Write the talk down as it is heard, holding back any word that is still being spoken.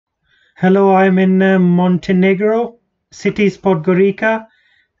Hello, I'm in Montenegro, city is Podgorica,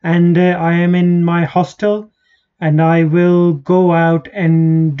 and I am in my hostel, and I will go out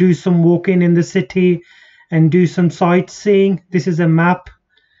and do some walking in the city and do some sightseeing. This is a map.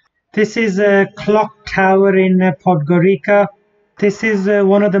 This is a clock tower in Podgorica. This is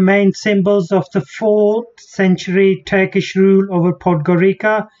one of the main symbols of the 4th century Turkish rule over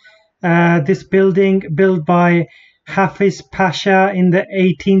Podgorica. This building, built by Hafiz Pasha in the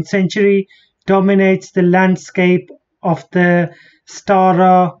 18th century, dominates the landscape of the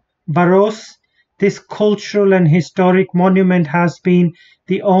Stara Baros. This cultural and historic monument has been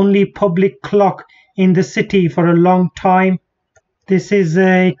the only public clock in the city for a long time. This is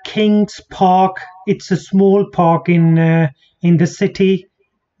a King's Park. It's a small park in the city.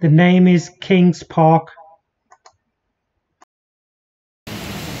 The name is King's Park.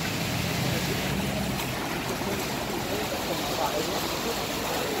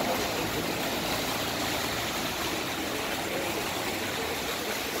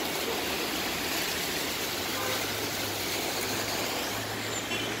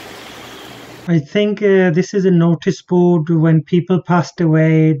 I think this is a notice board. When people passed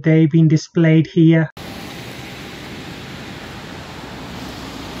away, they've been displayed here.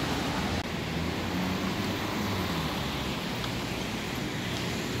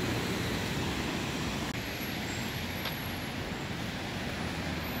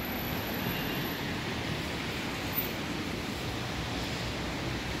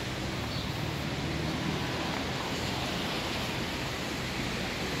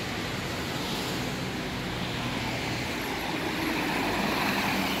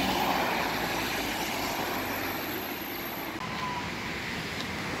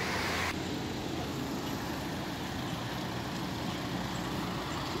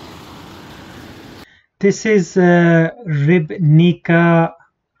 This is Ribnica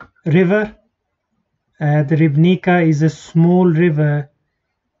River. The Ribnica is a small river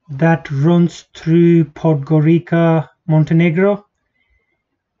that runs through Podgorica Montenegro.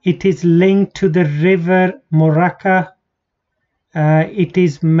 It is linked to the river Moraca. It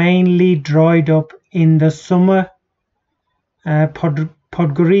is mainly dried up in the summer.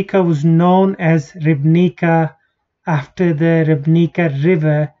 Podgorica was known as Ribnica after the Ribnica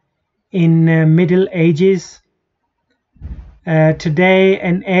River in Middle Ages. Today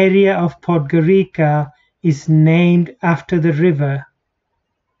an area of Podgorica is named after the river.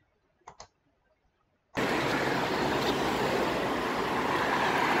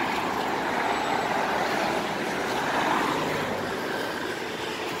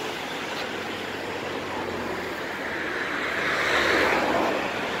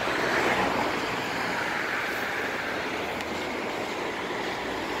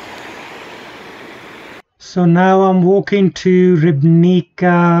 So now I'm walking to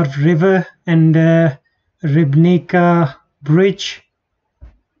Ribnica River and Ribnica Bridge.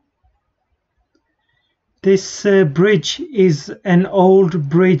 This bridge is an old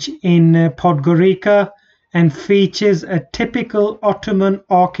bridge in Podgorica and features a typical Ottoman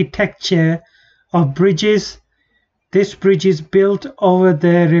architecture of bridges. This bridge is built over the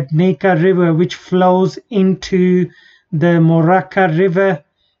Ribnica River, which flows into the Moraca River.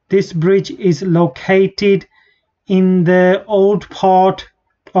 This bridge is located in the old part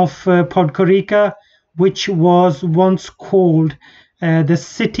of Podgorica, which was once called the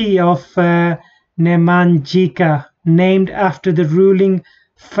city of Nemanjica, named after the ruling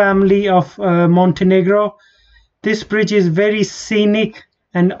family of Montenegro. This bridge is very scenic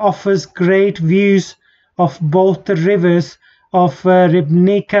and offers great views of both the rivers of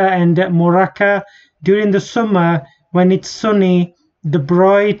Ribnica and Moraca. During the summer, when it's sunny,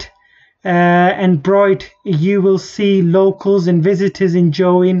 bright, you will see locals and visitors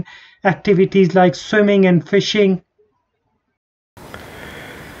enjoying activities like swimming and fishing.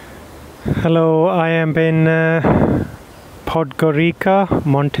 Hello, I am in Podgorica,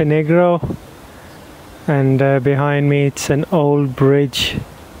 Montenegro, and behind me it's an old bridge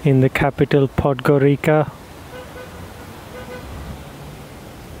in the capital Podgorica.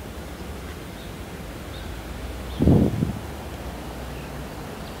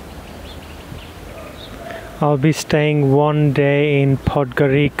 I'll be staying one day in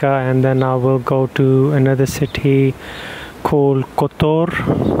Podgorica and then I will go to another city called Kotor.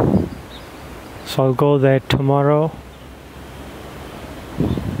 So I'll go there tomorrow.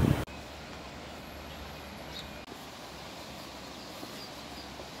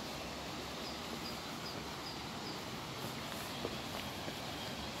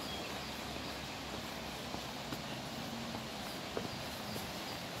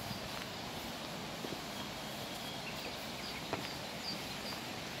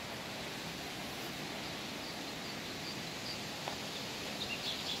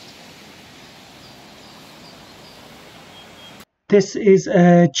 This is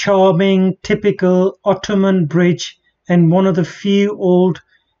a charming, typical Ottoman bridge and one of the few old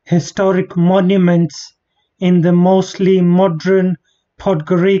historic monuments in the mostly modern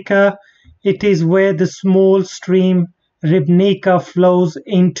Podgorica. It is where the small stream Ribnica flows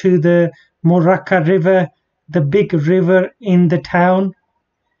into the Moraca River, the big river in the town.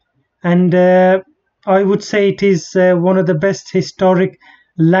 And I would say it is one of the best historic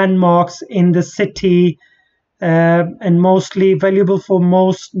landmarks in the city, and mostly valuable for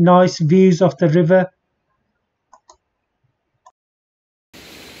most nice views of the river.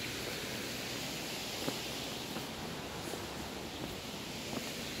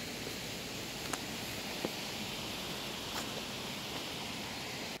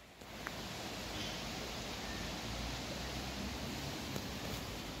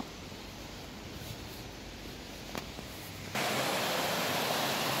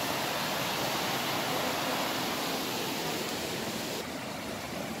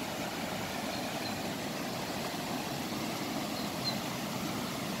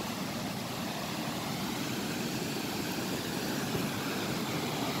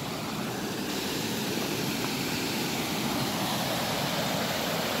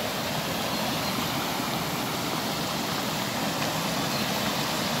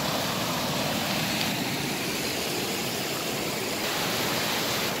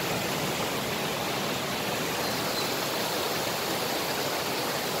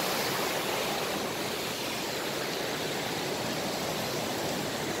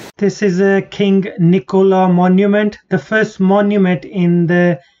 This is a King Nicola monument, the first monument in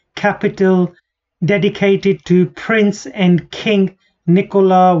the capital dedicated to Prince and King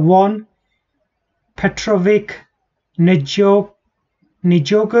Nicola I Petrović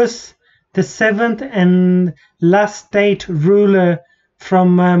Njegoš, the seventh and last state ruler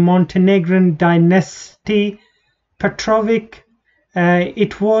from Montenegrin dynasty. Petrović,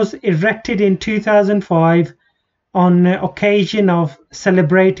 it was erected in 2005 on occasion of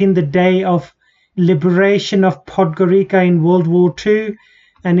celebrating the day of liberation of Podgorica in World War II,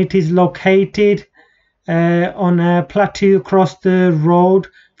 and it is located on a plateau across the road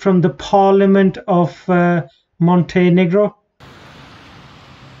from the Parliament of Montenegro.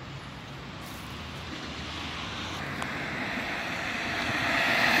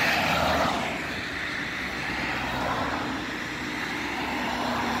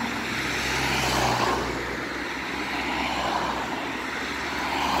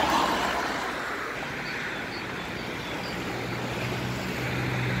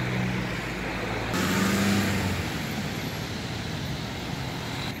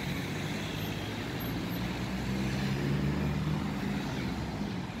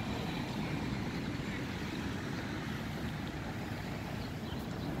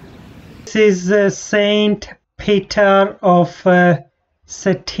 This is Saint Petar of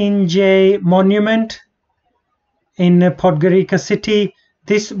Cetinje Monument in Podgorica city.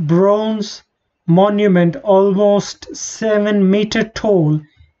 This bronze monument, almost 7 meters tall,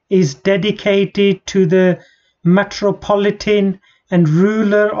 is dedicated to the metropolitan and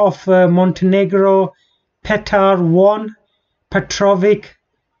ruler of Montenegro, Petar I Petrović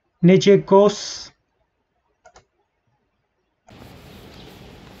Njegoš.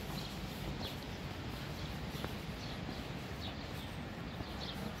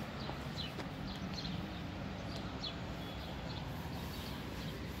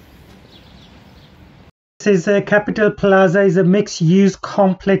 This is a Capital Plaza, is a mixed-use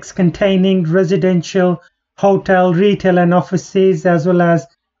complex containing residential, hotel, retail and offices, as well as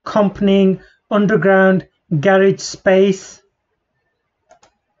accompanying underground garage space.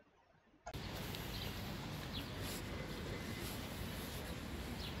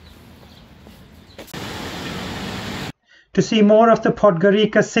 To see more of the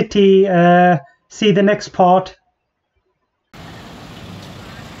Podgorica city, see the next part.